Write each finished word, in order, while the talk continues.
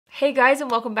Hey guys, and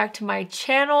welcome back to my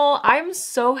channel. I'm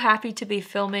so happy to be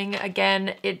filming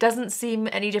again. It doesn't seem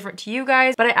any different to you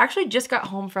guys, but I actually just got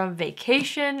home from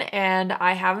vacation and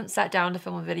I haven't sat down to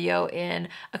film a video in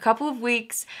a couple of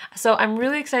weeks. So I'm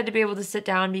really excited to be able to sit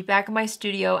down, be back in my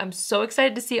studio. I'm so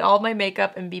excited to see all of my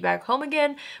makeup and be back home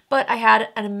again, but I had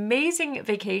an amazing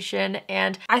vacation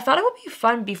and I thought it would be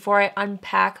fun before I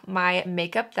unpack my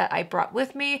makeup that I brought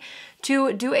with me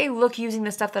to do a look using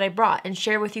the stuff that I brought and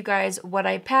share with you guys what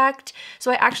I packed.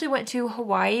 So I actually went to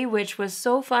Hawaii, which was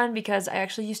so fun because I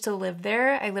actually used to live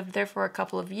there. I lived there for a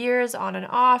couple of years on and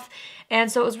off.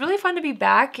 And so it was really fun to be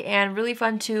back and really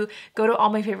fun to go to all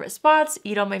my favorite spots,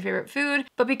 eat all my favorite food.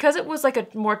 But because it was like a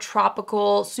more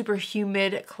tropical, super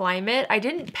humid climate, I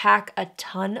didn't pack a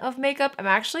ton of makeup. I'm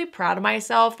actually proud of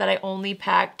myself that I only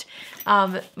packed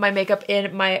my makeup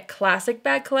in my classic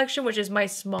bag collection, which is my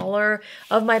smaller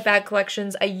of my bag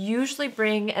collections. I usually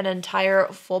bring an entire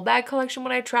full bag collection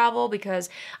when I travel because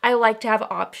I like to have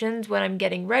options when I'm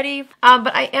getting ready.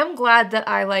 But I am glad that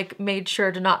I made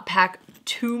sure to not pack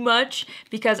too much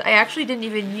because I actually didn't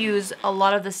even use a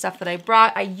lot of the stuff that I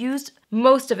brought. I used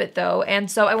most of it though,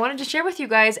 and so I wanted to share with you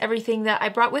guys everything that I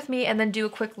brought with me and then do a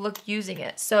quick look using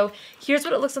it. So here's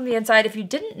what it looks on the inside. If you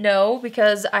didn't know,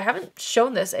 because I haven't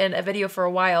shown this in a video for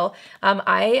a while,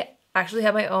 I actually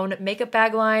have my own makeup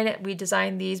bag line. We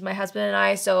designed these, my husband and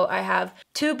I, so I have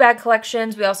 2 bag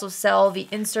collections. We also sell the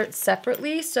inserts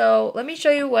separately. So let me show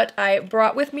you what I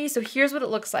brought with me. So here's what it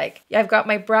looks like. I've got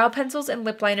my brow pencils and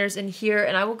lip liners in here,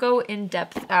 and I will go in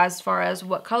depth as far as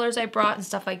what colors I brought and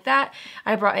stuff like that.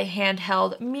 I brought a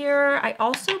handheld mirror. I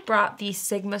also brought the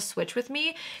Sigma switch with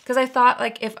me because I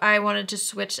thought if I wanted to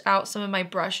switch out some of my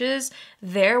brushes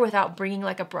there without bringing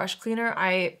a brush cleaner,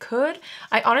 I could.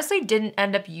 I honestly didn't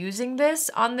end up using this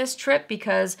on this trip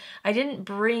because I didn't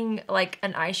bring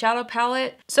an eyeshadow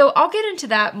palette. So I'll get into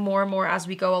that more and more as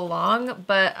we go along,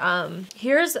 but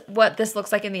here's what this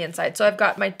looks like in the inside. So I've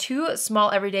got my 2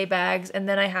 small everyday bags, and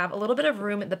then I have a little bit of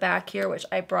room at the back here, which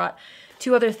I brought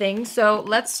 2 other things. So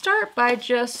let's start by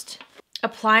just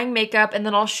applying makeup, and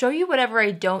then I'll show you whatever I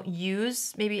don't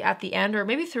use maybe at the end or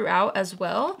maybe throughout as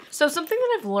well. So something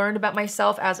that I've learned about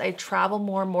myself as I travel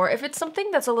more and more, if it's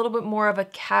something that's a little bit more of a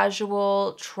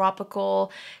casual,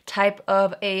 tropical type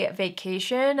of a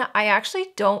vacation, I actually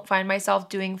don't find myself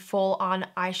doing full on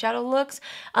eyeshadow looks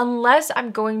unless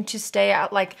I'm going to stay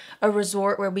at a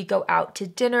resort where we go out to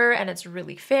dinner and it's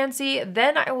really fancy.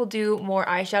 Then I will do more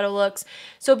eyeshadow looks.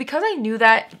 So because I knew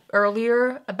that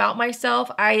earlier about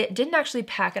myself, I didn't actually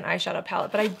pack an eyeshadow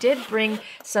palette, but I did bring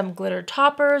some glitter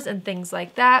toppers and things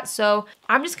like that. So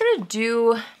I'm just gonna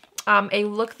do a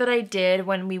look that I did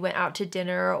when we went out to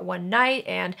dinner one night,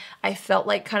 and I felt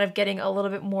like kind of getting a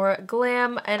little bit more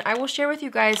glam, and I will share with you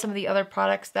guys some of the other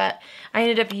products that I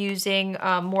ended up using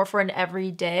more for an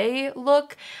everyday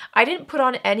look. I didn't put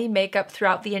on any makeup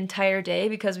throughout the entire day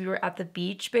because we were at the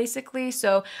beach basically,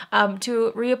 so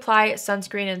to reapply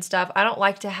sunscreen and stuff, I don't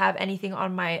like to have anything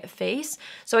on my face,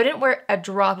 so I didn't wear a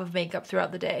drop of makeup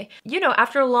throughout the day. You know,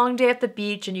 after a long day at the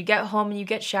beach and you get home and you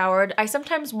get showered, I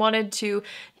sometimes wanted to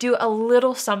do a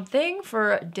little something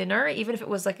for dinner, even if it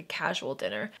was a casual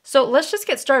dinner. So let's just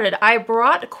get started. I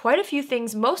brought quite a few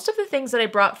things. Most of the things that I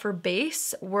brought for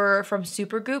base were from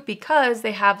Supergoop because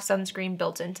they have sunscreen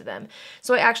built into them.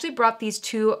 So I actually brought these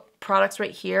 2 products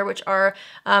right here, which are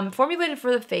formulated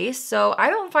for the face. So I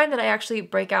don't find that I actually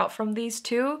break out from these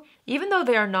 2, even though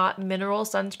they are not mineral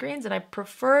sunscreens, and I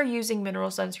prefer using mineral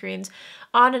sunscreens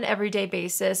on an everyday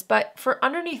basis. But for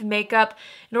underneath makeup,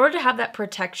 in order to have that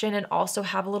protection and also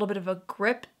have a little bit of a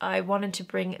grip, I wanted to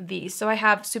bring these. So I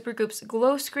have Supergoop's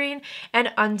Glow Screen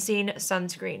and Unseen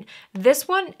Sunscreen. This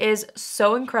one is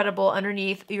so incredible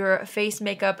underneath your face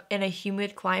makeup in a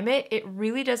humid climate. It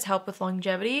really does help with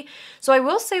longevity. So I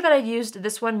will say that I've used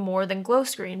this one more than Glow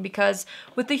Screen because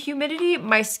with the humidity,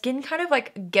 my skin kind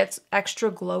of gets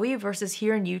extra glowy versus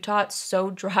here in Utah, it's so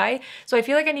dry. So I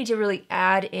feel like I need to really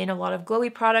add in a lot of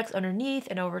glowy products underneath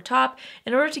and over top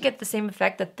in order to get the same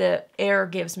effect that the air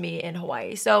gives me in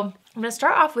Hawaii. So I'm gonna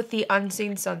start off with the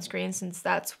Unseen Sunscreen since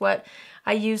that's what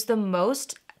I use the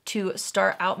most to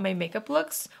start out my makeup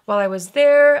looks while I was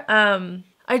there.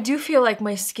 I do feel like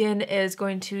my skin is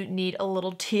going to need a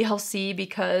little TLC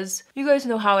because you guys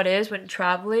know how it is when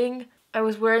traveling. I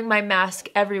was wearing my mask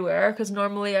everywhere because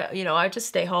normally, I just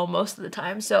stay home most of the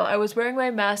time. So I was wearing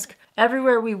my mask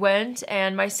everywhere we went,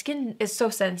 and my skin is so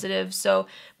sensitive. So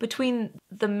between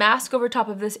the mask over top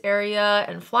of this area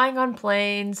and flying on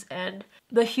planes and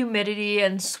the humidity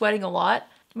and sweating a lot,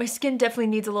 my skin definitely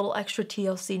needs a little extra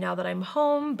TLC now that I'm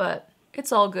home, but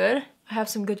it's all good. I have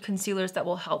some good concealers that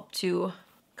will help to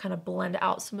kind of blend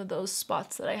out some of those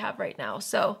spots that I have right now.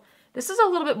 So this is a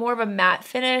little bit more of a matte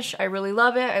finish. I really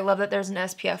love it. I love that there's an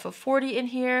SPF of 40 in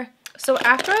here. So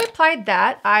after I applied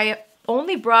that, I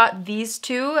only brought these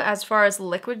two as far as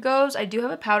liquid goes. I do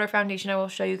have a powder foundation I will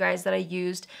show you guys that I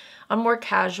used on more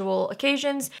casual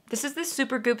occasions. This is the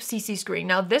Supergoop CC Screen.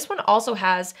 Now this one also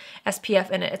has SPF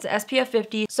in it. It's an SPF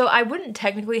 50, so I wouldn't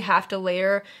technically have to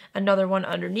layer another one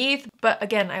underneath, but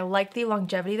again, I like the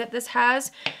longevity that this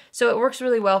has, so it works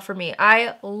really well for me.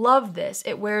 I love this.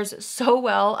 It wears so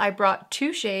well. I brought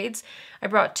two shades. I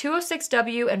brought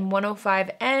 206W and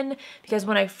 105N because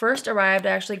when I first arrived, I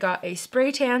actually got a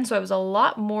spray tan, so I was a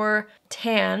lot more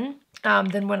tan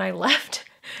than when I left.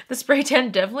 The spray tan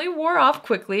definitely wore off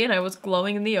quickly and I was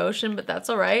glowing in the ocean, but that's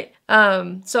all right.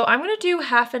 So I'm gonna do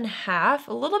half and half,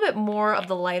 a little bit more of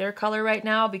the lighter color right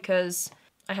now because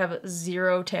I have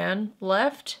 0 tan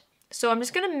left. So I'm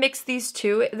just gonna mix these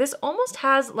two. This almost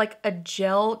has like a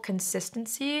gel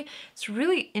consistency. It's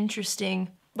really interesting.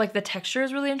 Like the texture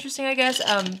is really interesting, I guess.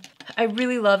 I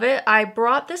really love it. I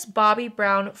brought this Bobbi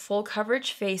Brown full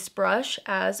coverage face brush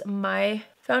as my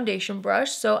foundation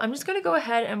brush. So I'm just gonna go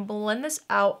ahead and blend this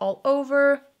out all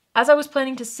over. As I was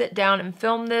planning to sit down and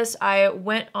film this, I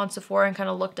went on Sephora and kind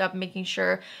of looked up, making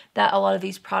sure that a lot of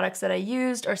these products that I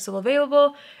used are still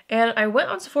available. And I went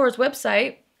on Sephora's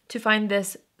website to find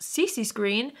this CC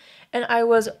Screen, and I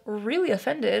was really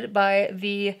offended by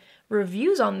the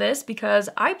reviews on this because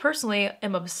I personally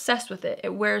am obsessed with it.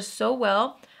 It wears so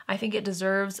well. I think it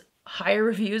deserves higher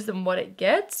reviews than what it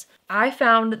gets. I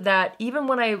found that even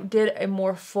when I did a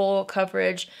more full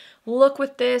coverage look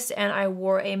with this and I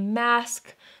wore a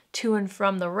mask to and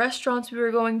from the restaurants we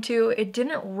were going to, it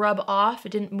didn't rub off,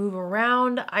 it didn't move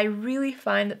around. I really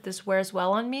find that this wears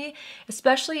well on me,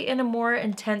 especially in a more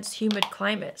intense humid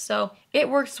climate. So it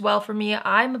works well for me.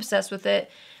 I'm obsessed with it.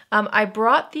 I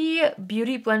brought the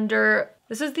Beauty Blender.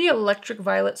 This is the Electric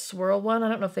Violet Swirl one. I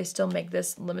don't know if they still make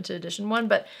this limited edition one,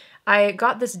 but I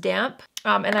got this damp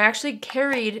and I actually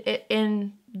carried it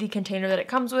in the container that it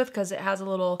comes with because it has a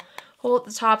little hole at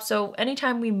the top. So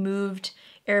anytime we moved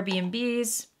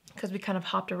Airbnbs, because we kind of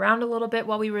hopped around a little bit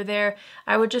while we were there,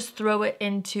 I would just throw it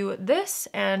into this,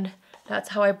 and that's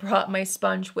how I brought my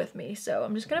sponge with me. So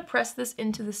I'm just gonna press this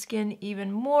into the skin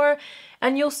even more,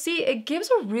 and you'll see it gives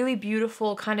a really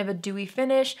beautiful kind of a dewy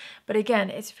finish, but again,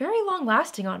 it's very long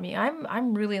lasting on me.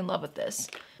 I'm really in love with this.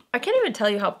 I can't even tell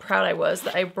you how proud I was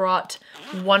that I brought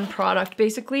one product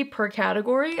basically per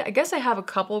category. I guess I have a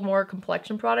couple more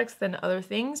complexion products than other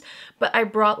things, but I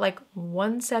brought like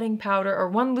one setting powder or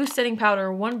one loose setting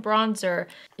powder, one bronzer.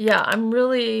 Yeah, I'm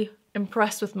really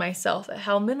impressed with myself at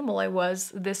how minimal I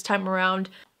was this time around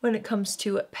when it comes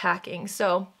to packing.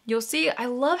 So you'll see, I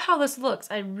love how this looks.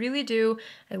 I really do.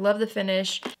 I love the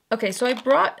finish. Okay, so I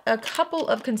brought a couple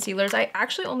of concealers. I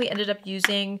actually only ended up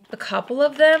using a couple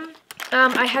of them.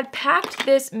 I had packed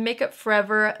this Makeup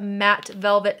Forever Matte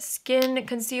Velvet Skin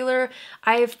Concealer.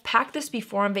 I've packed this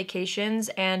before on vacations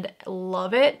and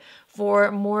love it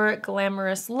for more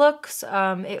glamorous looks.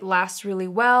 It lasts really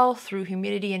well through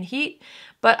humidity and heat,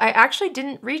 but I actually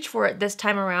didn't reach for it this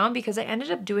time around because I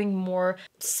ended up doing more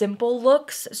simple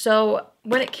looks. So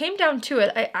when it came down to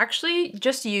it, I actually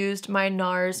just used my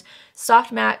NARS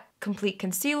Soft Matte Complete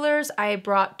Concealers. I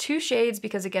brought two shades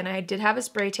because again, I did have a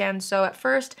spray tan. So at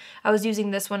first I was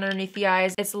using this one underneath the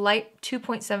eyes. It's light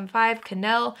 2.75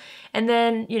 Cannelle. And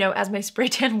then, you know, as my spray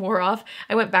tan wore off,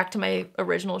 I went back to my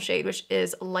original shade, which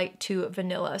is light 2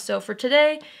 Vanilla. So for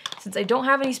today, since I don't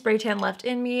have any spray tan left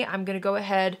in me, I'm gonna go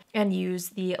ahead and use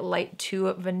the light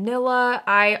 2 Vanilla.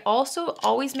 I also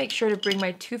always make sure to bring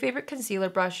my two favorite concealer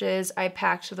brushes. I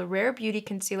packed the Rare Beauty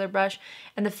concealer brush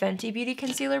and the Fenty Beauty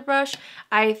concealer brush.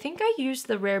 I think I used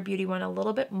the Rare Beauty one a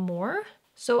little bit more.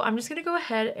 So I'm just gonna go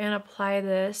ahead and apply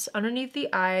this underneath the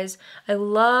eyes. I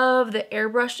love the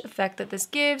airbrush effect that this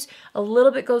gives. A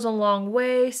little bit goes a long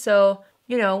way. So,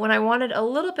 you know, when I wanted a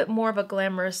little bit more of a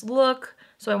glamorous look,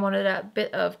 so I wanted a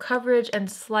bit of coverage and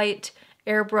slight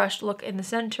airbrush look in the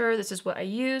center, this is what I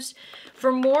used.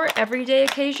 For more everyday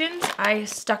occasions, I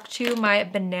stuck to my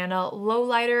Banana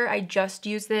Lowlighter. I just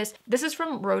used this. This is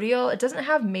from Rodial. It doesn't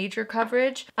have major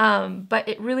coverage, but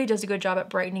it really does a good job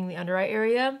at brightening the under eye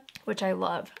area, which I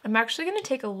love. I'm actually gonna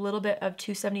take a little bit of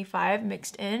 275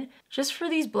 mixed in just for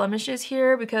these blemishes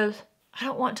here because I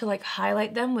don't want to like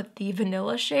highlight them with the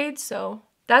vanilla shade, so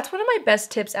that's one of my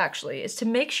best tips actually, is to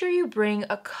make sure you bring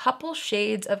a couple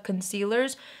shades of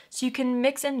concealers So you can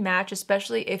mix and match,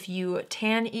 especially if you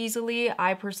tan easily.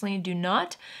 I personally do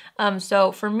not.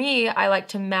 So for me, I like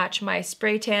to match my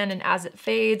spray tan, and as it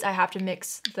fades, I have to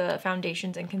mix the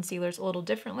foundations and concealers a little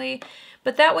differently.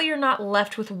 But that way you're not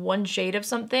left with one shade of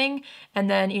something, and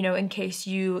then, you know, in case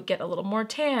you get a little more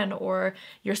tan or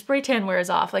your spray tan wears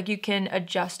off, like you can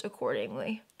adjust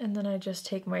accordingly. And then I just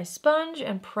take my sponge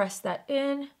and press that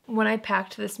in. When I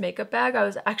packed this makeup bag, I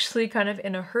was actually kind of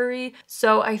in a hurry.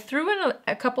 So I threw in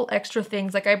a couple extra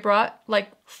things. Like I brought like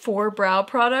 4 brow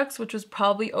products, which was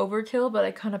probably overkill, but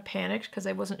I kind of panicked because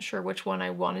I wasn't sure which one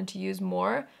I wanted to use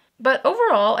more. But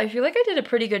overall, I feel like I did a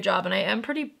pretty good job, and I am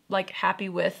pretty like happy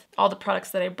with all the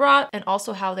products that I brought and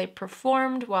also how they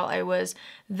performed while I was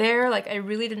there. Like I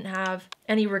really didn't have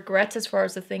any regrets as far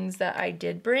as the things that I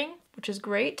did bring, which is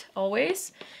great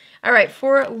always. All right,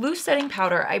 for loose setting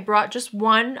powder, I brought just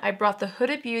one. I brought the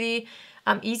Huda Beauty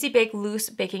Easy Bake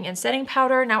Loose Baking and Setting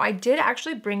Powder. Now I did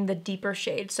actually bring the deeper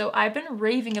shade. So I've been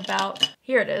raving about,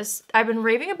 here it is. I've been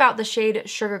raving about the shade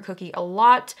Sugar Cookie a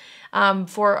lot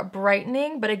for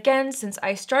brightening. But again, since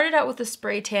I started out with the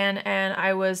spray tan and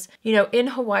I was, you know, in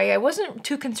Hawaii, I wasn't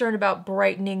too concerned about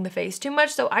brightening the face too much.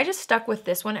 So I just stuck with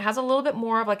this one. It has a little bit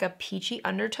more of like a peachy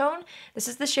undertone. This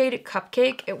is the shade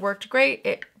Cupcake. It worked great.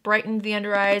 It brightened the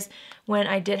under eyes when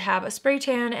I did have a spray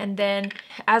tan, and then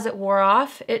as it wore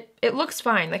off, it looks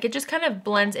fine. Like it just kind of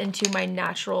blends into my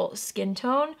natural skin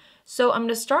tone. So I'm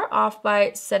gonna start off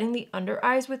by setting the under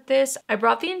eyes with this. I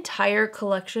brought the entire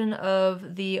collection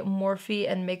of the Morphe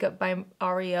and Makeup by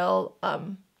Ariel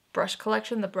brush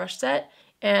collection, the brush set,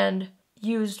 and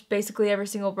used basically every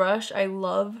single brush. I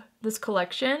love this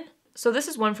collection. So this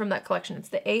is one from that collection. It's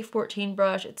the A14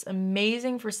 brush. It's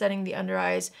amazing for setting the under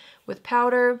eyes with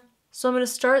powder. So I'm gonna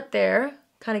start there,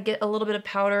 kind of get a little bit of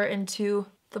powder into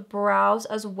the brows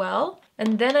as well.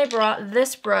 And then I brought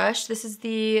this brush. This is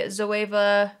the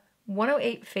Zoeva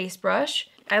 108 face brush.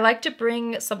 I like to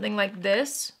bring something like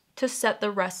this to set the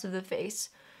rest of the face.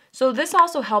 So this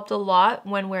also helped a lot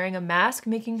when wearing a mask,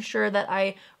 making sure that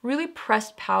I really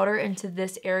pressed powder into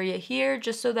this area here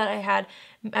just so that I had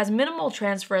as minimal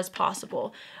transfer as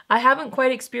possible. I haven't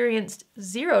quite experienced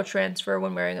zero transfer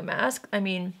when wearing a mask. I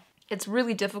mean, it's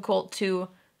really difficult to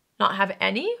not have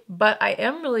any, but I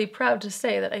am really proud to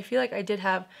say that I feel like I did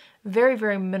have very,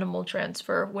 very minimal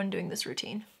transfer when doing this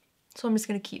routine. So I'm just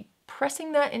gonna keep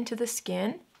pressing that into the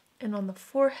skin and on the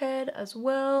forehead as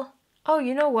well. Oh,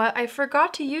 you know what? I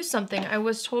forgot to use something. I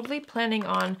was totally planning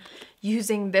on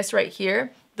using this right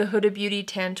here, the Huda Beauty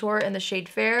Tantour in the shade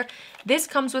Fair. This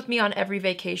comes with me on every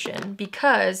vacation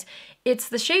because it's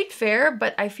the shade Fair,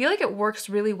 but I feel like it works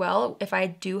really well if I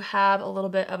do have a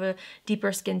little bit of a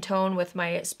deeper skin tone with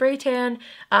my spray tan.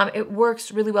 It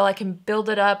works really well. I can build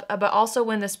it up, but also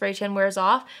when the spray tan wears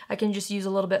off, I can just use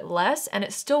a little bit less and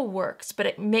it still works, but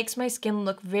it makes my skin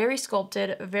look very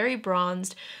sculpted, very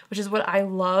bronzed, which is what I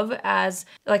love as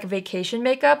like a vacation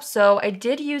makeup. So I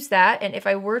did use that, and if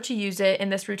I were to use it in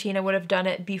this routine, I would have done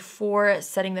it before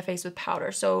setting the face with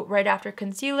powder. So right after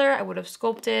concealer, I would have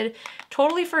sculpted.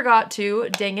 Totally forgot to,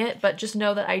 dang it, but just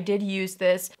know that I did use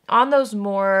this on those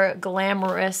more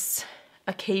glamorous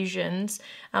occasions,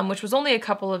 which was only a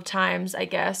couple of times, I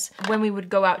guess, when we would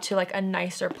go out to like a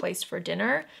nicer place for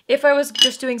dinner. If I was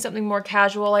just doing something more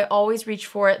casual, I always reach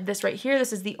for this right here.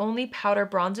 This is the only powder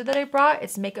bronzer that I brought.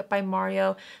 It's Makeup by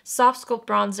Mario Soft Sculpt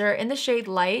Bronzer in the shade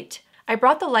Light. I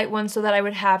brought the light one so that I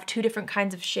would have 2 different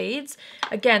kinds of shades.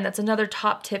 Again, that's another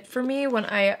top tip for me when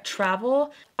I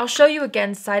travel. I'll show you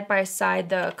again side by side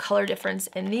the color difference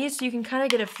in these so you can kind of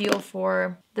get a feel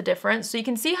for the difference. So you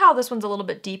can see how this one's a little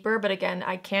bit deeper, but again,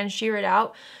 I can sheer it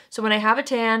out. So when I have a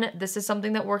tan, this is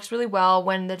something that works really well.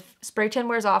 When the spray tan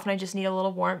wears off and I just need a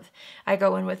little warmth, I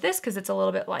go in with this because it's a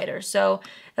little bit lighter. So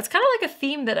that's kind of like a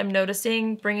theme that I'm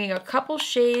noticing, bringing a couple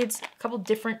shades, a couple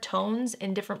different tones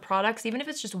in different products, even if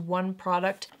it's just one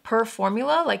product per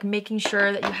formula, like making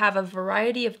sure that you have a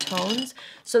variety of tones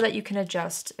so that you can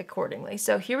adjust accordingly.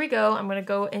 So here we go. I'm gonna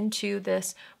go into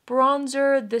this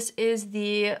bronzer. This is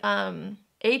the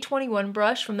A21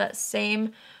 brush from that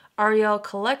same Ariel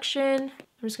collection.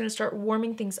 I'm just gonna start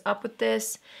warming things up with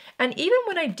this. And even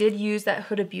when I did use that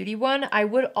Huda Beauty one, I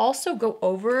would also go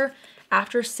over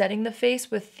after setting the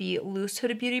face with the loose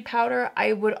Huda Beauty powder.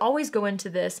 I would always go into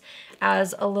this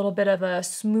as a little bit of a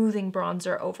smoothing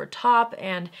bronzer over top,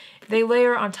 and they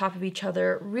layer on top of each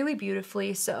other really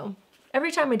beautifully. So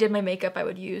every time I did my makeup, I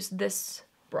would use this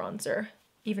bronzer,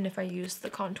 even if I used the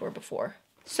contour before.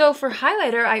 So for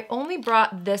highlighter, I only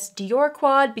brought this Dior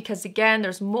quad because again,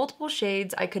 there's multiple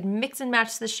shades. I could mix and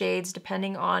match the shades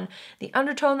depending on the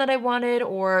undertone that I wanted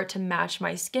or to match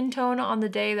my skin tone on the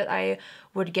day that I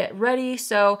would get ready.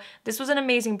 So this was an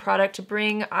amazing product to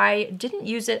bring. I didn't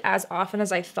use it as often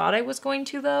as I thought I was going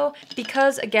to though,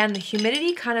 because again, the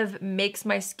humidity kind of makes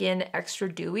my skin extra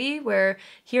dewy, where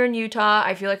here in Utah,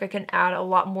 I feel like I can add a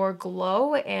lot more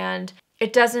glow and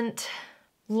it doesn't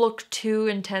look too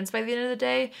intense by the end of the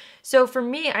day. So for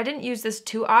me, I didn't use this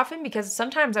too often because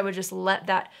sometimes I would just let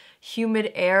that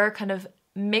humid air kind of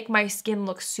make my skin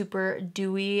look super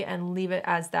dewy and leave it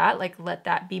as that, like let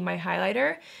that be my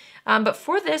highlighter. But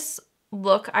for this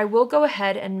look, I will go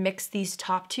ahead and mix these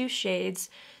top two shades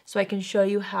so I can show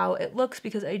you how it looks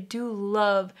because I do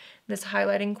love this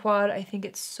highlighting quad. I think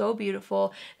it's so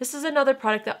beautiful. This is another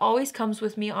product that always comes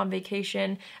with me on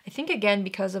vacation. I think again,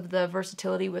 because of the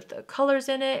versatility with the colors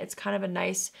in it, it's kind of a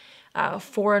nice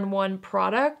 4-in-1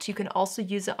 product. You can also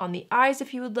use it on the eyes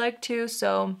if you would like to.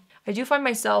 So I do find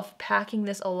myself packing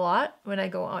this a lot when I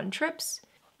go on trips.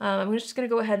 I'm just gonna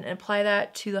go ahead and apply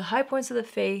that to the high points of the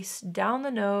face, down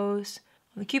the nose,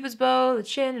 on the cupid's bow, the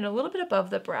chin, and a little bit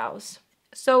above the brows.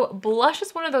 So blush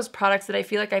is one of those products that I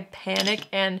feel like I panic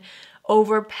and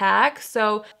overpack.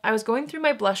 So I was going through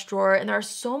my blush drawer and there are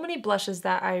so many blushes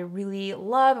that I really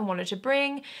love and wanted to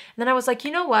bring. And then I was like,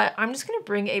 you know what? I'm just gonna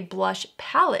bring a blush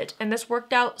palette. And this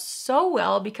worked out so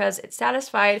well because it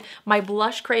satisfied my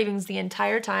blush cravings the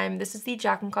entire time. This is the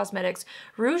Jaclyn Cosmetics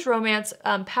Rouge Romance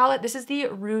palette. This is the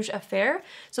Rouge Affair.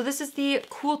 So this is the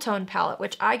cool tone palette,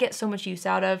 which I get so much use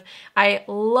out of. I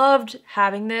loved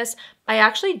having this. I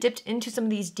actually dipped into some of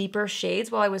these deeper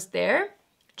shades while I was there,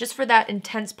 just for that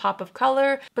intense pop of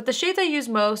color. But the shades I use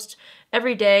most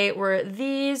every day were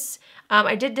these.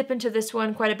 I did dip into this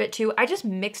one quite a bit too. I just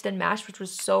mixed and matched, which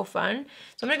was so fun.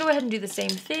 So I'm gonna go ahead and do the same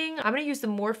thing. I'm gonna use the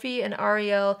Morphe and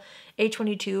Ariel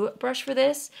A22 brush for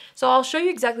this. So I'll show you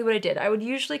exactly what I did. I would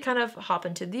usually kind of hop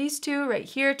into these two right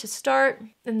here to start,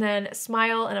 and then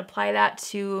smile and apply that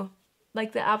to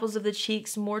like the apples of the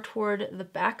cheeks, more toward the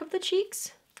back of the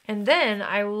cheeks. And then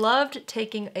I loved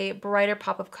taking a brighter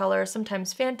pop of color,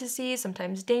 sometimes Fantasy,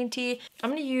 sometimes Dainty. I'm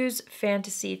gonna use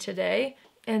Fantasy today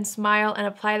and smile and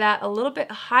apply that a little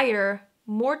bit higher,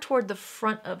 more toward the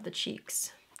front of the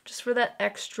cheeks, just for that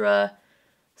extra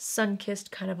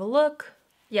sun-kissed kind of a look.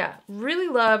 Yeah, really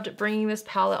loved bringing this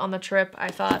palette on the trip.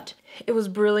 I thought it was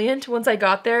brilliant. Once I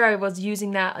got there, I was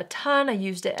using that a ton. I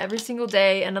used it every single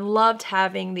day and I loved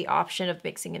having the option of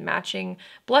mixing and matching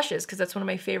blushes because that's one of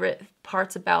my favorite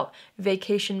parts about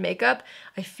vacation makeup.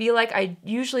 I feel like I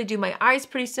usually do my eyes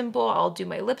pretty simple. I'll do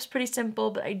my lips pretty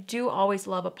simple, but I do always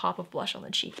love a pop of blush on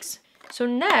the cheeks. So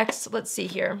next, let's see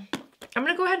here. I'm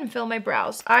gonna go ahead and fill my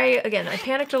brows. I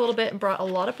panicked a little bit and brought a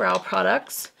lot of brow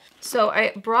products. So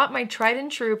I brought my tried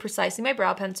and true Precisely My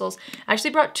Brow Pencils. I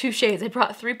actually brought two shades. I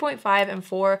brought 3.5 and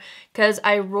 4 because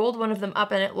I rolled one of them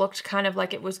up and it looked kind of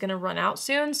like it was gonna run out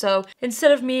soon. So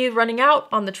instead of me running out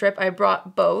on the trip, I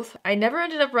brought both. I never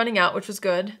ended up running out, which was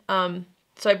good.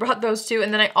 So I brought those two.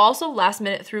 And then I also last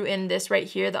minute threw in this right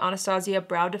here, the Anastasia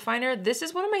Brow Definer. This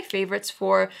is one of my favorites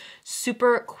for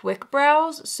super quick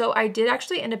brows. So I did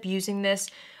actually end up using this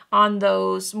on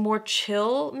those more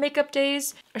chill makeup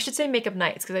days. I should say makeup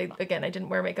nights, because I didn't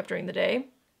wear makeup during the day,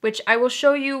 which I will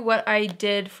show you what I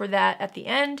did for that at the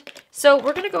end. So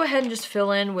we're gonna go ahead and just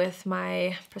fill in with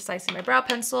my Precisely My Brow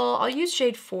Pencil. I'll use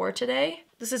shade 4 today.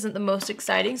 This isn't the most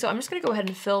exciting, so I'm just gonna go ahead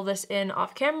and fill this in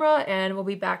off camera and we'll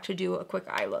be back to do a quick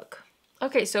eye look.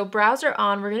 Okay, so brows are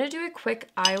on. We're gonna do a quick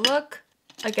eye look.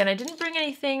 Again, I didn't bring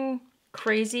anything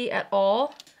crazy at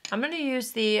all. I'm gonna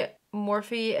use the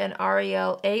Morphe and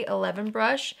Ariel A11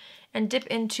 brush and dip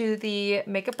into the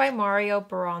Makeup by Mario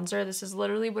bronzer. This is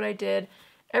literally what I did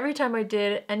every time I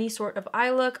did any sort of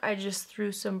eye look. I just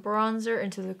threw some bronzer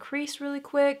into the crease really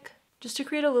quick just to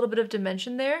create a little bit of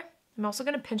dimension there. I'm also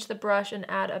going to pinch the brush and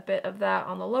add a bit of that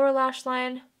on the lower lash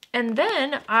line. And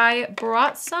then I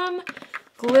brought some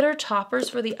glitter toppers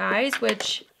for the eyes,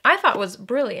 which I thought was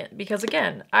brilliant because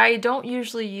again, I don't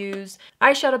usually use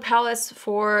eyeshadow palettes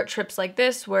for trips like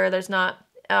this where there's not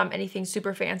anything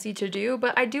super fancy to do,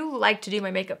 but I do like to do my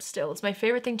makeup still. It's my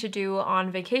favorite thing to do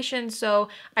on vacation. So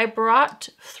I brought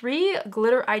 3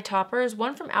 glitter eye toppers,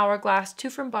 1 from Hourglass,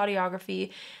 2 from Bodyography.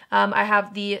 I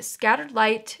have the Scattered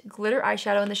Light glitter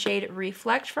eyeshadow in the shade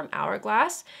Reflect from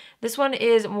Hourglass. This one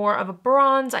is more of a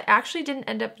bronze. I actually didn't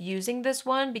end up using this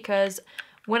one because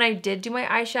when I did do my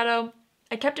eyeshadow,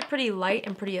 I kept it pretty light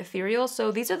and pretty ethereal.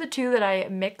 So these are the 2 that I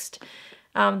mixed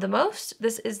the most.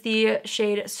 This is the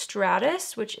shade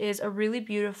Stratus, which is a really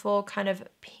beautiful kind of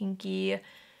pinky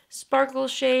sparkle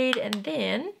shade, and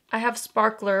then I have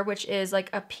Sparkler, which is like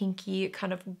a pinky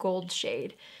kind of gold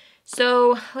shade.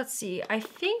 So let's see, I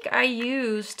think I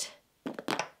used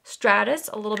Stratus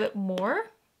a little bit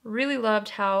more. Really loved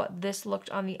how this looked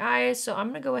on the eyes, so I'm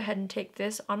gonna go ahead and take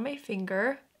this on my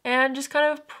finger and just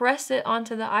kind of press it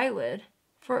onto the eyelid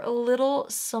for a little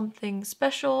something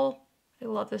special. I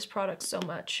love this product so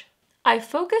much. I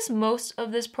focus most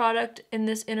of this product in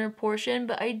this inner portion,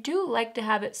 but I do like to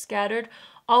have it scattered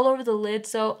all over the lid,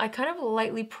 so I kind of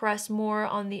lightly press more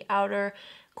on the outer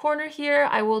corner here.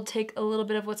 I will take a little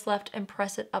bit of what's left and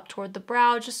press it up toward the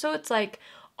brow, just so it's like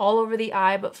all over the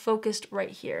eye, but focused right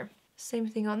here. Same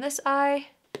thing on this eye.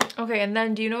 Okay, and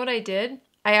then do you know what I did?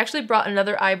 I actually brought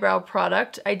another eyebrow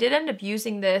product. I did end up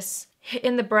using this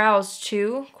in the brows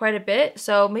too, quite a bit,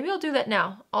 so maybe I'll do that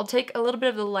now. I'll take a little bit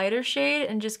of the lighter shade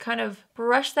and just kind of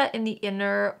brush that in the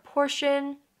inner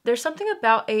portion. There's something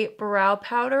about a brow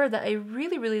powder that I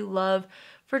really, really love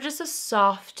for just a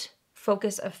soft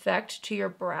focus effect to your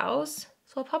brows.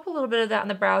 So I'll pop a little bit of that on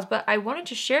the brows, but I wanted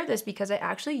to share this because I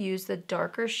actually used the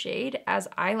darker shade as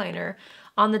eyeliner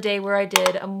on the day where I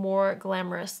did a more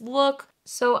glamorous look.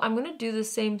 So I'm gonna do the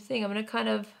same thing. I'm gonna kind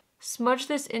of smudge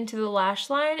this into the lash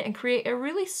line and create a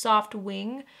really soft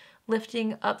wing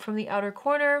lifting up from the outer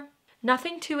corner.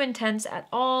 Nothing too intense at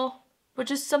all, but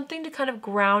just something to kind of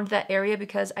ground that area,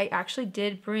 because I actually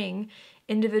did bring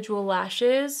individual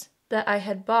lashes that I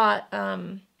had bought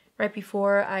right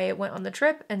before I went on the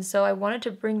trip, and so I wanted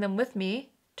to bring them with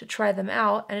me to try them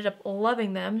out. I ended up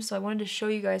loving them, so I wanted to show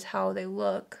you guys how they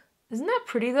look. Isn't that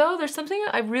pretty though? There's something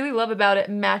I really love about it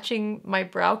matching my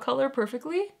brow color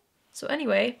perfectly. So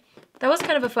anyway, that was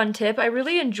kind of a fun tip. I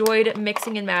really enjoyed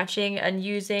mixing and matching and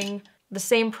using the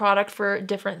same product for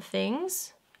different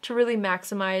things to really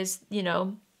maximize, you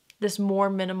know, this more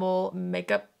minimal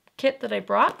makeup kit that I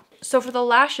brought. So for the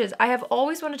lashes, I have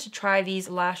always wanted to try these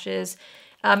lashes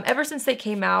ever since they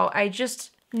came out. I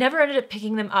just never ended up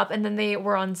picking them up, and then they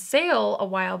were on sale a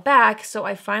while back, so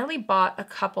I finally bought a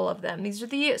couple of them. These are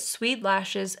the Sweet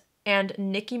Lashes and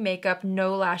Nikki Makeup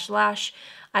No Lash Lash.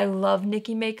 I love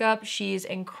Nikki Makeup. She's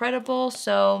incredible,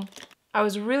 so I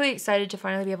was really excited to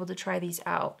finally be able to try these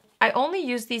out. I only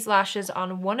used these lashes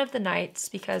on one of the nights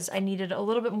because I needed a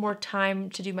little bit more time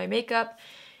to do my makeup,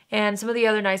 and some of the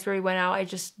other nights where we went out, I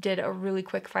just did a really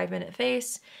quick 5-minute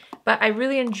face. But I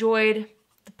really enjoyed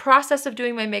the process of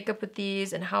doing my makeup with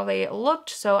these and how they looked,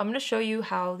 so I'm going to show you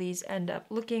how these end up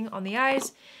looking on the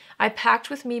eyes. I packed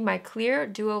with me my clear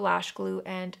duo lash glue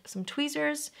and some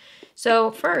tweezers. So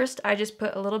first, I just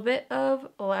put a little bit of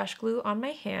lash glue on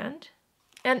my hand,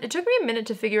 and it took me a minute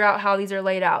to figure out how these are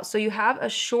laid out. So you have a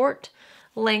short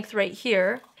length right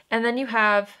here, and then you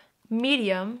have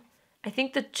medium. I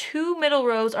think the 2 middle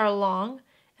rows are long,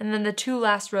 and then the 2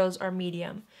 last rows are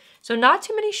medium. So not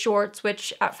too many shorts,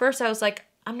 which at first I was like,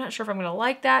 I'm not sure if I'm gonna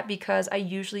like that because I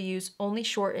usually use only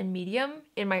short and medium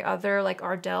in my other like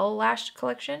Ardell lash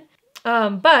collection.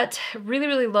 But really,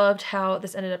 really loved how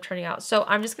this ended up turning out. So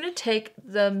I'm just gonna take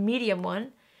the medium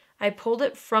one. I pulled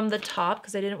it from the top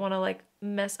because I didn't wanna like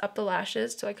mess up the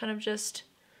lashes. So I kind of just,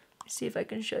 see if I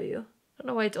can show you. I don't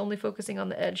know why it's only focusing on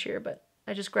the edge here, but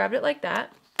I just grabbed it like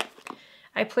that.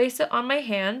 I place it on my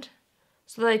hand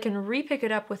so that I can re-pick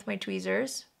it up with my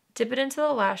tweezers, dip it into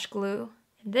the lash glue,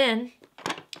 and then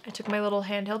I took my little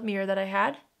handheld mirror that I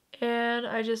had and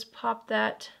I just popped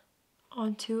that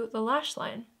onto the lash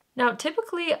line. Now,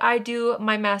 typically I do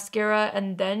my mascara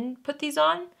and then put these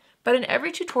on, but in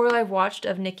every tutorial I've watched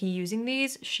of Nikki using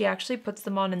these, she actually puts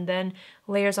them on and then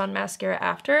layers on mascara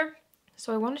after.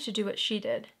 So I wanted to do what she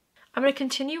did. I'm going to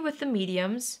continue with the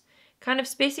mediums, kind of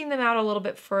spacing them out a little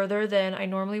bit further than I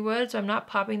normally would, so I'm not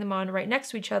popping them on right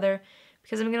next to each other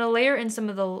because I'm going to layer in some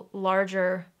of the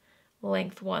larger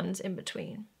length ones in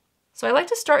between. So I like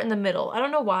to start in the middle. I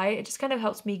don't know why, it just kind of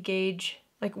helps me gauge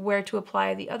like where to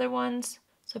apply the other ones.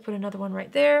 So I put another one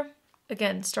right there.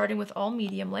 Again, starting with all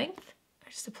medium length. I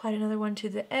just applied another one to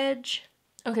the edge.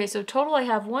 Okay, so total I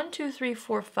have 1, 2, 3,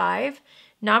 4, 5.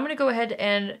 Now I'm gonna go ahead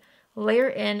and layer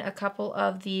in a couple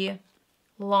of the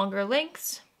longer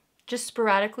lengths, just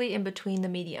sporadically in between the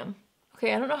medium.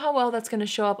 Okay, I don't know how well that's gonna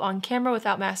show up on camera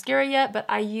without mascara yet, but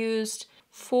I used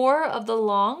 4 of the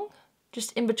long,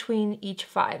 just in between each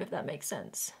 5, if that makes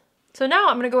sense. So now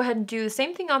I'm gonna go ahead and do the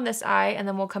same thing on this eye, and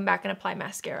then we'll come back and apply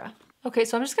mascara. Okay,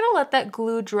 so I'm just gonna let that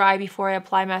glue dry before I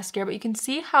apply mascara, but you can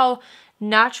see how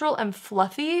natural and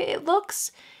fluffy it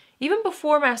looks. Even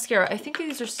before mascara, I think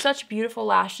these are such beautiful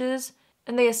lashes,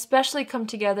 and they especially come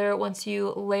together once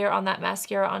you layer on that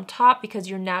mascara on top because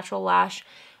your natural lash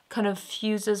kind of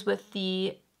fuses with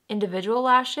the individual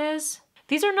lashes.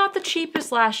 These are not the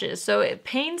cheapest lashes, so it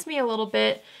pains me a little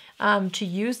bit to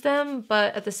use them,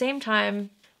 but at the same time,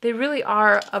 they really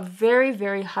are a very,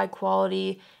 very high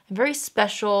quality and very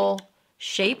special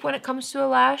shape when it comes to a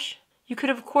lash. You could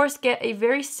of course get a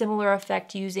very similar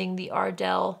effect using the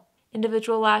Ardell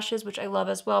individual lashes, which I love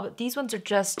as well, but these ones are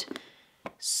just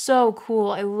so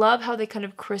cool. I love how they kind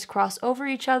of crisscross over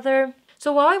each other.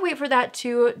 So while I wait for that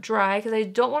to dry, because I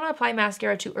don't want to apply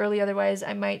mascara too early, otherwise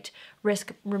I might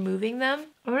risk removing them,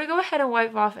 I'm going to go ahead and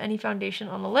wipe off any foundation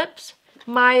on the lips.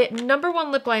 My number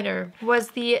one lip liner was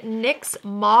the NYX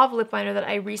Mauve lip liner that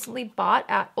I recently bought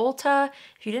at Ulta.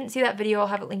 If you didn't see that video, I'll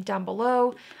have it linked down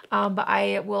below, but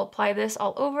I will apply this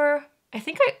all over. I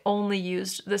think I only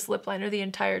used this lip liner the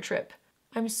entire trip.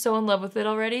 I'm so in love with it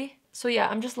already. So yeah,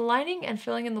 I'm just lining and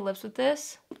filling in the lips with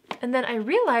this. And then I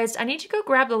realized I need to go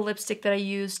grab the lipstick that I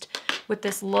used with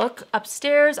this look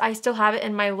upstairs. I still have it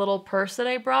in my little purse that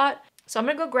I brought. So I'm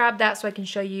gonna go grab that so I can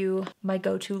show you my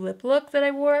go-to lip look that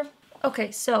I wore.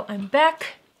 Okay, so I'm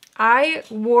back. I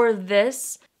wore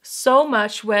this so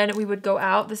much when we would go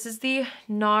out. This is the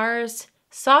NARS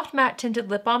Soft Matte Tinted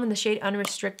Lip Balm in the shade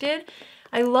Unrestricted.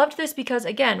 I loved this because,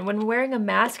 again, when wearing a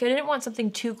mask, I didn't want something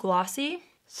too glossy.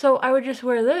 So I would just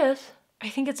wear this. I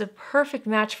think it's a perfect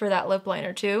match for that lip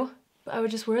liner too. But I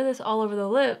would just wear this all over the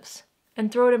lips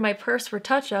and throw it in my purse for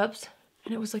touch-ups.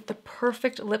 And it was like the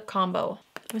perfect lip combo.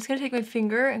 I'm just gonna take my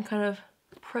finger and kind of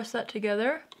press that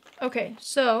together. Okay,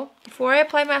 so before I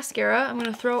apply mascara, I'm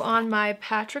gonna throw on my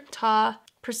Patrick Ta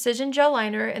Precision Gel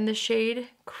Liner in the shade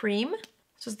Cream.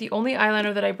 This is the only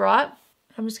eyeliner that I brought.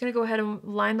 I'm just gonna go ahead and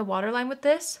line the waterline with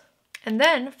this. And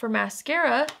then for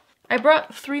mascara, I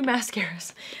brought 3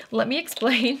 mascaras. Let me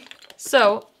explain.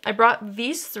 So I brought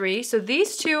these 3. So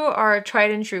these 2 are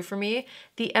tried and true for me.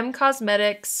 The M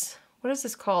Cosmetics, what is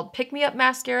this called? Pick Me Up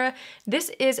Mascara. This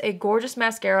is a gorgeous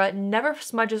mascara, never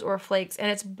smudges or flakes,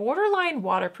 and it's borderline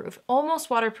waterproof, almost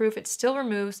waterproof. It still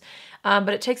removes, but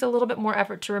it takes a little bit more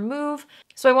effort to remove.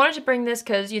 So I wanted to bring this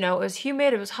because, you know, it was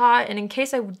humid, it was hot, and in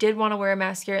case I did want to wear a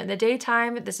mascara in the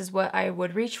daytime, this is what I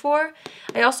would reach for.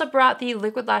 I also brought the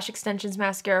Liquid Lash Extensions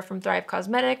mascara from Thrive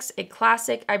Cosmetics, a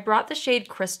classic. I brought the shade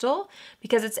Crystal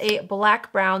because it's a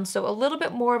black brown, so a little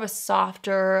bit more of a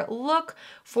softer look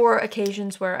for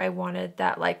occasions where I wanted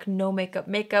that like no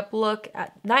makeup look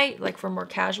at night, like for more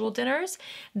casual dinners.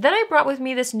 Then I brought with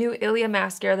me this new Ilia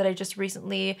mascara that I just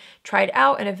recently tried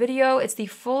out in a video. It's the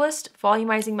Fullest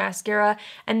Volumizing Mascara,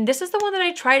 and this is the one that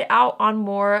I tried out on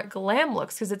more glam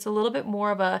looks because it's a little bit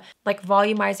more of a like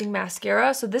volumizing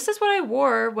mascara. So this is what I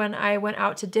wore when I went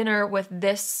out to dinner with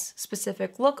this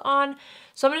specific look on.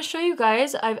 So I'm going to show you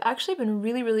guys. I've actually been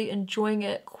really enjoying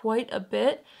it quite a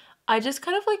bit. I just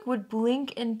kind of like would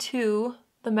blink into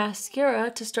the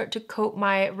mascara to start to coat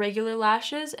my regular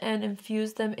lashes and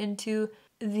infuse them into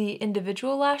the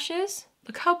individual lashes.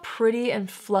 Look how pretty and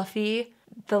fluffy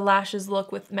the lashes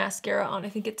look with mascara on. I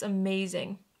think it's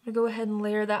amazing. I'm gonna go ahead and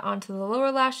layer that onto the lower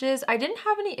lashes. I didn't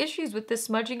have any issues with this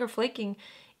smudging or flaking,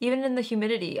 even in the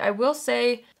humidity. I will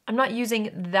say I'm not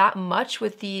using that much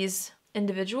with these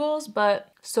individuals,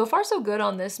 but so far so good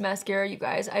on this mascara, you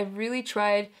guys. I really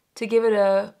tried to give it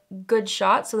a good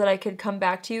shot so that I could come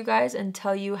back to you guys and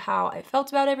tell you how I felt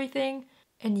about everything.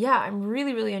 And yeah, I'm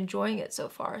really enjoying it so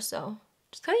far. So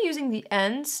just kind of using the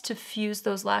ends to fuse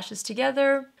those lashes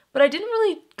together. But I didn't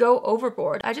really go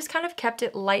overboard. I just kind of kept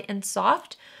it light and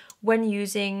soft when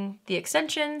using the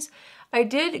extensions. I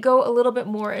did go a little bit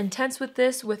more intense with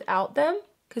this without them,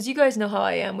 because you guys know how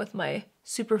I am with my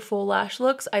super full lash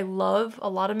looks. I love a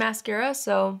lot of mascara,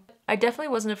 so I definitely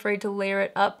wasn't afraid to layer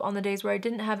it up on the days where I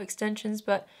didn't have extensions.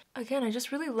 But again, I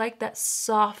just really like that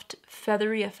soft,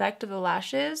 feathery effect of the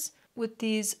lashes with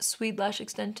these Sweet Lash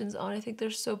extensions on. I think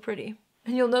they're so pretty.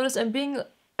 And you'll notice I'm being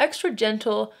extra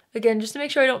gentle, again, just to make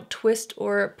sure I don't twist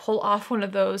or pull off one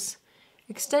of those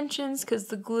extensions because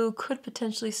the glue could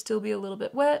potentially still be a little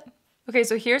bit wet. Okay,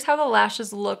 so here's how the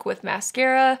lashes look with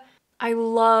mascara. I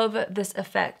love this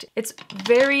effect. It's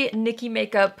very Nicki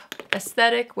Makeup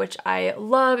aesthetic, which I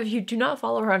love. If you do not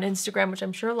follow her on Instagram, which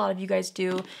I'm sure a lot of you guys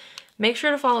do, make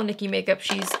sure to follow Nicki Makeup.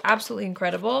 She's absolutely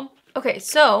incredible. Okay,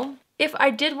 so if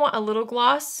I did want a little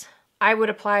gloss, I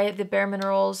would apply the Bare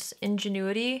Minerals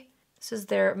Ingenuity. This is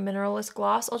their Mineralist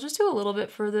Gloss. I'll just do a little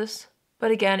bit for this. But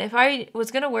again, if I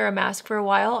was gonna wear a mask for a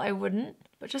while, I wouldn't.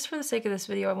 But just for the sake of this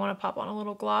video, I wanna pop on a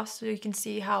little gloss so you can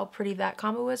see how pretty that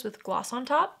combo is with gloss on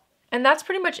top. And that's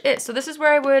pretty much it. So this is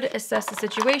where I would assess the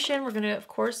situation. We're gonna, of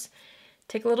course,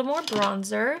 take a little more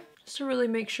bronzer just to really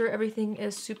make sure everything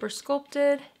is super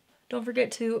sculpted. Don't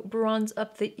forget to bronze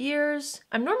up the ears.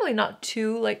 I'm normally not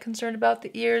too concerned about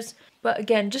the ears, but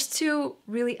again, just to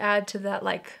really add to that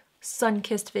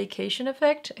sun-kissed vacation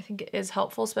effect. I think it is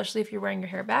helpful, especially if you're wearing your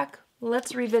hair back.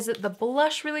 Let's revisit the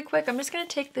blush really quick. I'm just gonna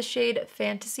take the shade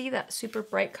Fantasy, that super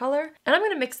bright color, and I'm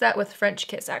gonna mix that with French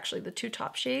Kiss, actually, the two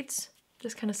top shades.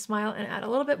 Just kind of smile and add a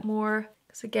little bit more,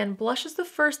 because again, blush is the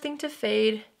first thing to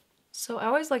fade, so I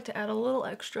always like to add a little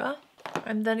extra.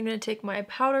 I'm then gonna take my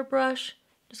powder brush,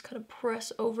 just kind of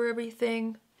press over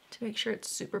everything to make sure it's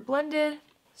super blended.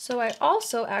 So I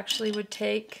also actually would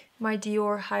take my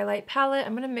Dior highlight palette.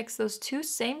 I'm gonna mix those two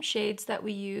same shades that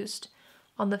we used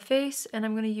on the face, and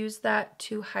I'm gonna use that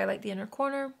to highlight the inner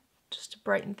corner, just to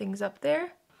brighten things up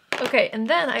there. Okay, and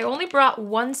then I only brought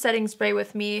one setting spray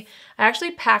with me. I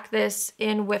actually packed this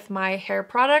in with my hair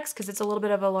products because it's a little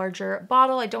bit of a larger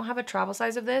bottle. I don't have a travel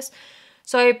size of this.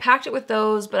 So I packed it with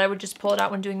those, but I would just pull it out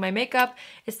when doing my makeup.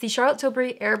 It's the Charlotte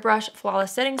Tilbury Airbrush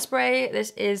Flawless Setting Spray. This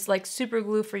is like super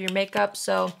glue for your makeup,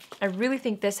 so I really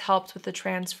think this helps with the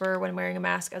transfer when wearing a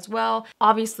mask as well.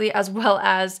 Obviously, as well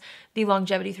as the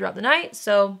longevity throughout the night.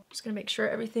 So I'm just gonna make sure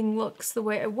everything looks the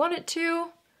way I want it to,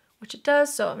 which it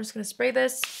does. So I'm just gonna spray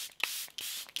this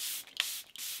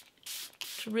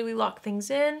to really lock things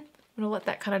in. I'm gonna let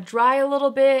that kind of dry a little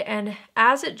bit, and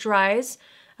as it dries,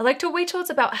 I like to wait till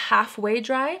it's about halfway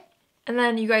dry. And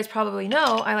then you guys probably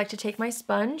know, I like to take my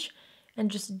sponge and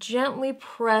just gently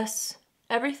press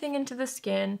everything into the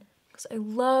skin, because I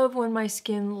love when my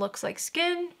skin looks like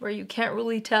skin, where you can't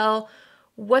really tell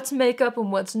what's makeup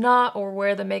and what's not, or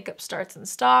where the makeup starts and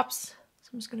stops. So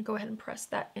I'm just gonna go ahead and press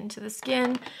that into the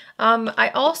skin.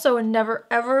 I also never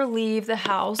ever leave the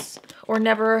house,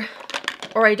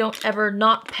 or I don't ever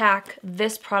not pack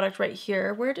this product right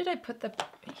here. Where did I put the,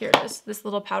 here it is, this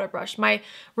little powder brush. My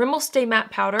Rimmel Stay Matte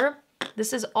Powder.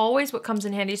 This is always what comes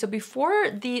in handy. So before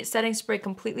the setting spray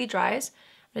completely dries,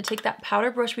 I'm gonna take that powder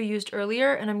brush we used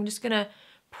earlier, and I'm just gonna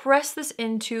press this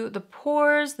into the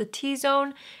pores, the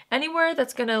T-zone, anywhere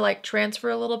that's gonna like transfer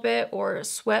a little bit or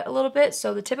sweat a little bit.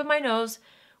 So the tip of my nose,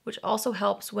 which also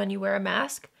helps when you wear a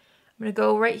mask. I'm gonna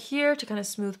go right here to kind of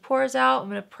smooth pores out. I'm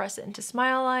gonna press it into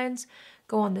smile lines,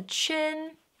 go on the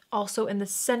chin, also in the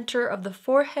center of the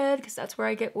forehead, because that's where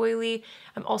I get oily.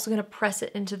 I'm also gonna press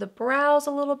it into the brows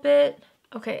a little bit.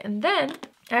 Okay, and then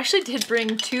I actually did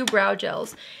bring two brow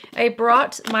gels. I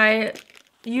brought my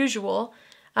usual,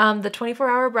 the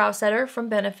 24-hour brow setter from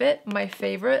Benefit, my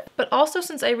favorite, but also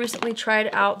since I recently tried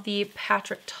out the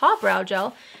Patrick Ta brow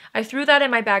gel, I threw that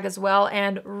in my bag as well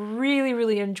and really,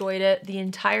 really enjoyed it the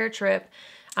entire trip.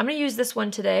 I'm gonna use this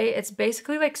one today. It's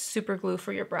basically like super glue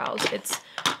for your brows. It's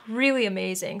really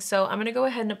amazing. So I'm gonna go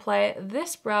ahead and apply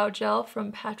this brow gel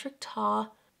from Patrick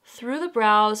Ta through the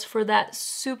brows for that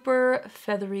super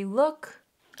feathery look.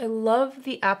 I love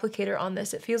the applicator on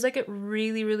this. It feels like it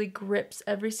really, really grips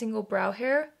every single brow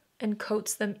hair and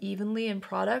coats them evenly in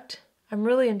product. I'm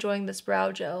really enjoying this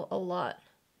brow gel a lot.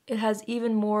 It has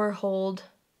even more hold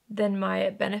than my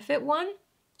Benefit one.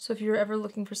 So if you're ever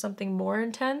looking for something more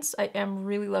intense, I am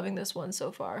really loving this one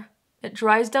so far. It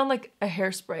dries down like a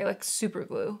hairspray, like super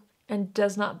glue, and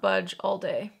does not budge all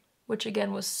day, which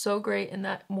again was so great in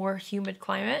that more humid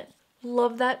climate.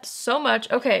 Love that so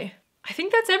much. Okay, I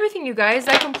think that's everything, you guys.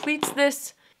 That completes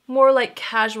this more like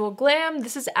casual glam.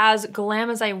 This is as glam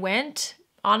as I went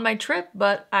on my trip,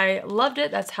 but I loved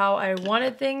it. That's how I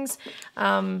wanted things.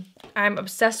 I'm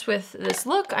obsessed with this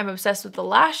look. I'm obsessed with the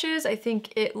lashes. I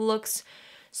think it looks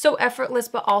so effortless,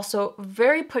 but also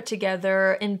very put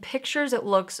together. In pictures, it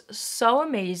looks so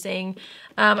amazing.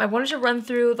 I wanted to run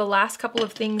through the last couple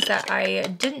of things that I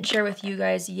didn't share with you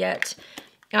guys yet.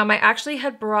 I actually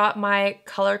had brought my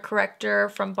color corrector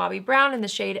from Bobbi Brown in the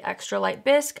shade Extra Light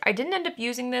Bisque. I didn't end up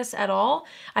using this at all.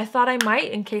 I thought I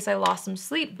might in case I lost some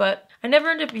sleep, but I never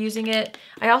ended up using it.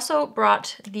 I also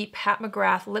brought the Pat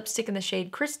McGrath lipstick in the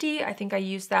shade Christy. I think I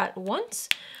used that once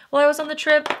while I was on the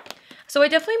trip. So I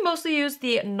definitely mostly used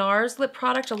the NARS lip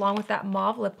product along with that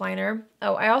mauve lip liner.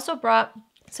 Oh, I also brought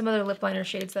some other lip liner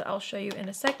shades that I'll show you in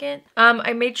a second.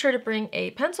 I made sure to bring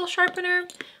a pencil sharpener.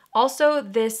 Also,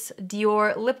 this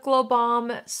Dior Lip Glow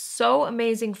Balm, so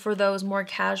amazing for those more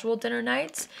casual dinner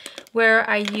nights, where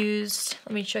I used,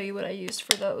 let me show you what I used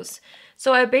for those.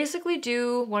 So I basically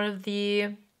do one of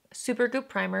the Supergoop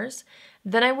primers.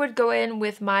 Then I would go in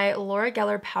with my Laura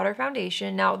Geller Powder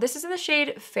Foundation. Now, this is in the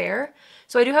shade Fair.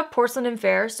 So I do have Porcelain and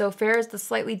Fair. So Fair is the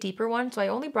slightly deeper one. So I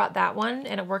only brought that one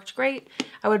and it worked great.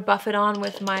 I would buff it on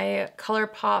with my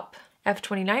ColourPop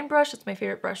F29 brush. That's my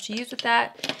favorite brush to use with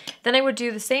that. Then I would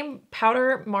do the same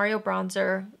powder Mario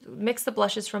bronzer, mix the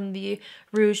blushes from the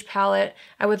Rouge palette.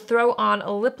 I would throw on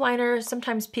a lip liner,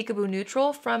 sometimes Peekaboo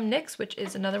Neutral from NYX, which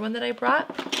is another one that I brought.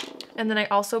 And then I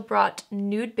also brought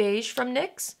Nude Beige from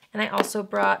NYX. And I also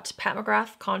brought Pat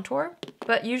McGrath Contour.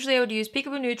 but usually I would use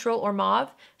Peekaboo Neutral or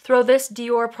Mauve. Throw this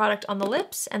Dior product on the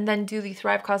lips, and then do the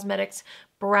Thrive Cosmetics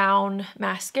brown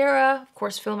mascara. Of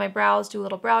course, fill my brows, do a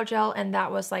little brow gel, and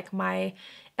that was like my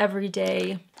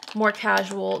everyday, more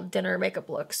casual dinner makeup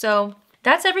look. So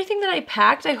that's everything that I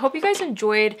packed. I hope you guys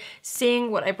enjoyed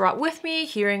seeing what I brought with me,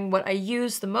 hearing what I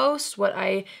used the most, what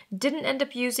I didn't end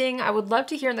up using. I would love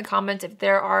to hear in the comments if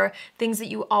there are things that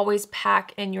you always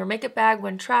pack in your makeup bag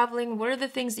when traveling. What are the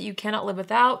things that you cannot live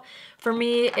without? For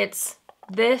me, it's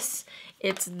this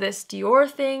Dior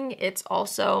thing. It's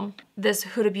also this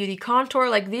Huda Beauty contour.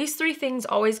 Like, these three things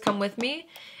always come with me.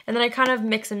 And then I kind of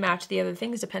mix and match the other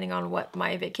things depending on what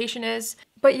my vacation is.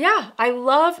 But yeah, I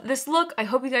love this look. I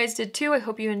hope you guys did too. I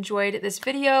hope you enjoyed this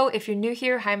video. If you're new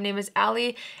here, hi, my name is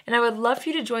Allie, and I would love for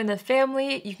you to join the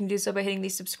family. You can do so by hitting the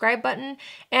subscribe button.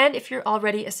 And if you're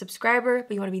already a subscriber,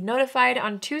 but you want to be notified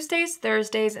on Tuesdays,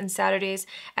 Thursdays, and Saturdays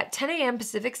at 10 a.m.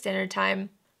 Pacific Standard Time,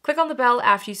 click on the bell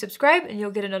after you subscribe and you'll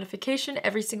get a notification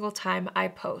every single time I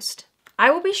post. I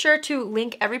will be sure to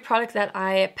link every product that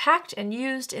I packed and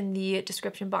used in the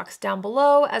description box down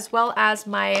below, as well as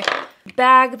my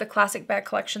bag, the classic bag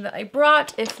collection that I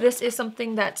brought. If this is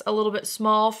something that's a little bit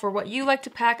small for what you like to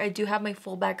pack, I do have my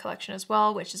full bag collection as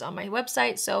well, which is on my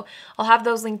website, so I'll have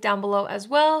those linked down below as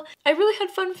well. I really had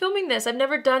fun filming this. I've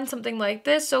never done something like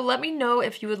this, so let me know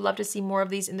if you would love to see more of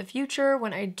these in the future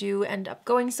when I do end up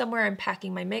going somewhere and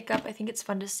packing my makeup. I think it's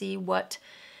fun to see what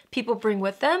people bring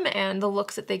with them and the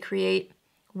looks that they create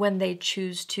when they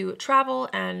choose to travel.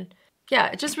 And yeah,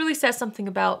 it just really says something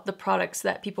about the products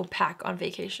that people pack on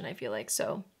vacation, I feel like.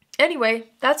 So anyway,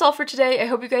 that's all for today. I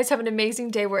hope you guys have an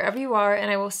amazing day wherever you are,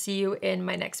 and I will see you in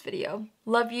my next video.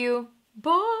 Love you.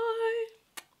 Bye.